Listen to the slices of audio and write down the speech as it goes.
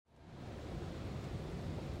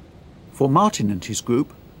For Martin and his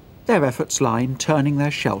group, their efforts lie in turning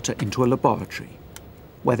their shelter into a laboratory,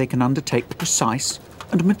 where they can undertake the precise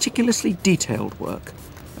and meticulously detailed work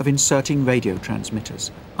of inserting radio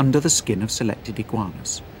transmitters under the skin of selected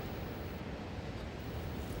iguanas.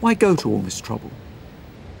 Why go to all this trouble?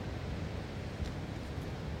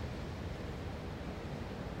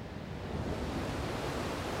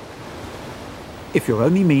 If your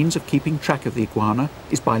only means of keeping track of the iguana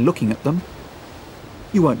is by looking at them,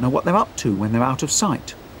 you won't know what they're up to when they're out of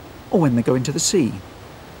sight, or when they go into the sea.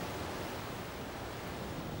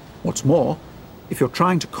 What's more, if you're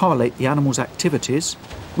trying to correlate the animal's activities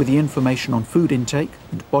with the information on food intake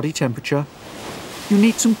and body temperature, you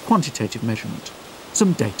need some quantitative measurement,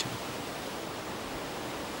 some data.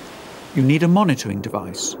 You need a monitoring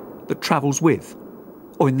device that travels with,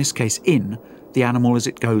 or in this case in, the animal as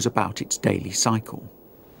it goes about its daily cycle.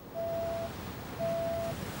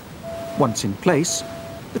 Once in place,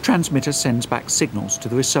 the transmitter sends back signals to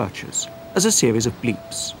the researchers as a series of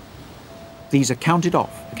bleeps. These are counted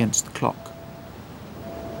off against the clock.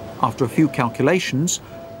 After a few calculations,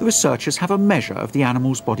 the researchers have a measure of the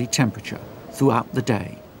animal's body temperature throughout the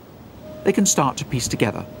day. They can start to piece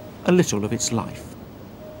together a little of its life.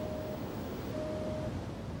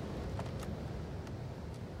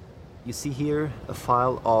 You see here a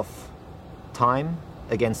file of time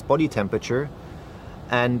against body temperature,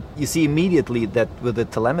 and you see immediately that with the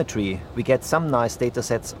telemetry we get some nice data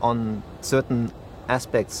sets on certain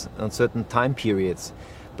aspects, on certain time periods.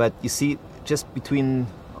 But you see, just between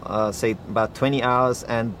say about 20 hours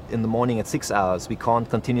and in the morning at 6 hours, we can't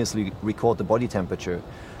continuously record the body temperature,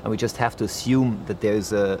 and we just have to assume that there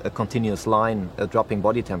is a continuous line, a dropping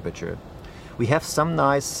body temperature. We have some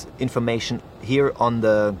nice information here on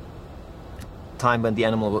the time when the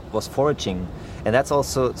animal was foraging, and that's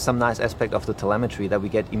also some nice aspect of the telemetry, that we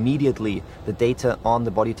get immediately the data on the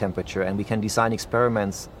body temperature, and we can design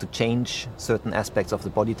experiments to change certain aspects of the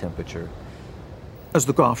body temperature. As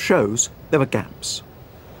the graph shows, there are gaps.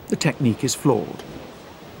 The technique is flawed.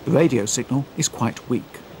 The radio signal is quite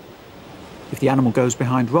weak. If the animal goes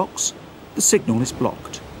behind rocks, the signal is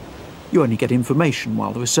blocked. You only get information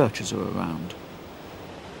while the researchers are around.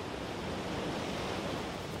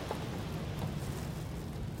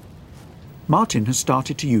 Martin has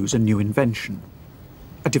started to use a new invention,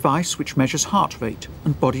 a device which measures heart rate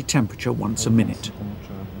and body temperature once a minute,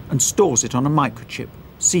 and stores it on a microchip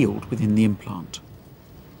sealed within the implant.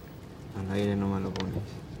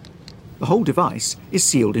 The whole device is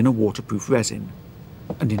sealed in a waterproof resin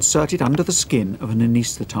and inserted under the skin of an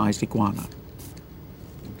anaesthetized iguana.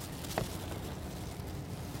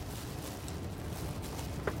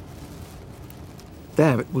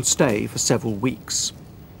 There it will stay for several weeks.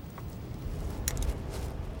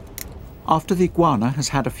 After the iguana has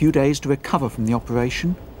had a few days to recover from the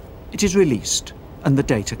operation, it is released and the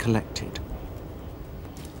data collected.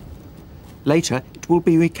 Later, it will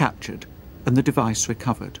be recaptured and the device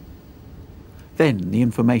recovered. Then the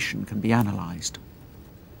information can be analysed.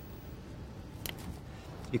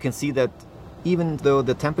 You can see that even though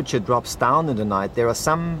the temperature drops down in the night, there are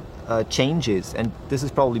some changes, and this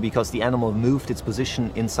is probably because the animal moved its position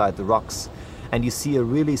inside the rocks. And you see a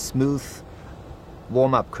really smooth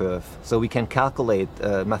warm-up curve, so we can calculate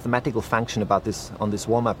a mathematical function about this on this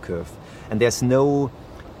warm-up curve, and there's no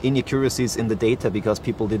inaccuracies in the data because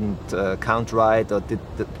people didn't count right or did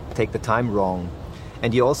take the time wrong.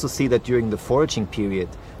 And you also see that during the foraging period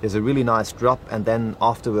there's a really nice drop, and then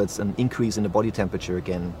afterwards an increase in the body temperature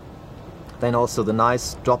again. Then also the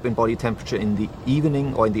nice drop in body temperature in the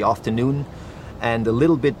evening or in the afternoon, and a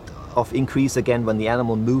little bit of increase again when the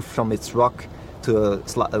animal moved from its rock to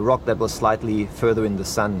a rock that was slightly further in the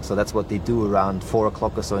sun. So that's what they do around 4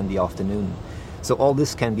 o'clock or so in the afternoon. So all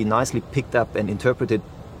this can be nicely picked up and interpreted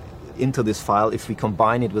into this file if we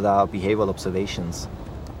combine it with our behavioral observations.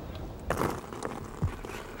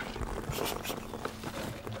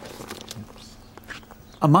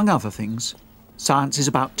 Among other things, science is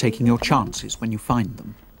about taking your chances when you find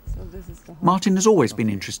them. Martin has always been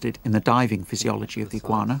interested in the diving physiology of the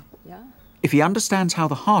iguana. If he understands how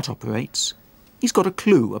the heart operates, he's got a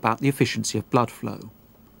clue about the efficiency of blood flow.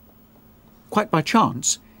 Quite by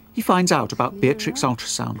chance, he finds out about Beatrix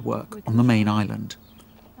ultrasound work on the main island.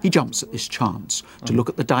 He jumps at this chance to look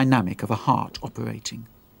at the dynamic of a heart operating.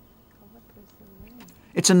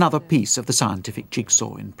 It's another piece of the scientific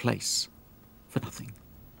jigsaw in place, for nothing.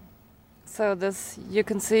 So this, you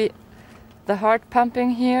can see the heart pumping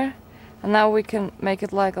here, and now we can make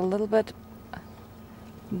it like a little bit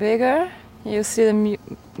bigger. You see the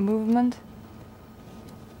movement.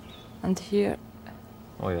 And here,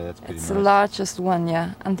 oh yeah, that's pretty it's nice. the largest one,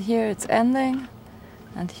 yeah. And here it's ending,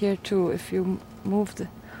 And here too, if you move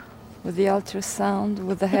with the ultrasound,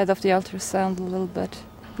 with the head of the ultrasound a little bit,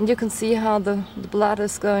 and you can see how the blood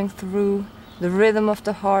is going through, the rhythm of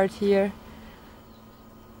the heart here.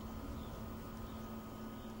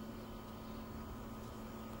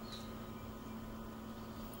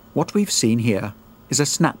 What we've seen here is a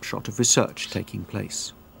snapshot of research taking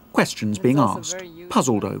place, questions being asked,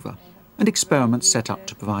 puzzled over, and experiments set up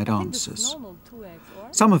to provide answers.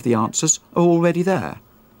 Some of the answers are already there,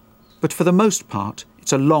 but for the most part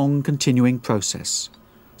it's a long continuing process,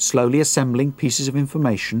 slowly assembling pieces of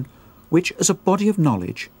information which, as a body of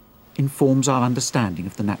knowledge, informs our understanding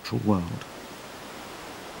of the natural world.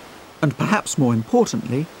 And perhaps more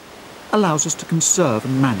importantly, allows us to conserve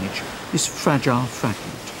and manage this fragile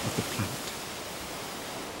fragment of the planet.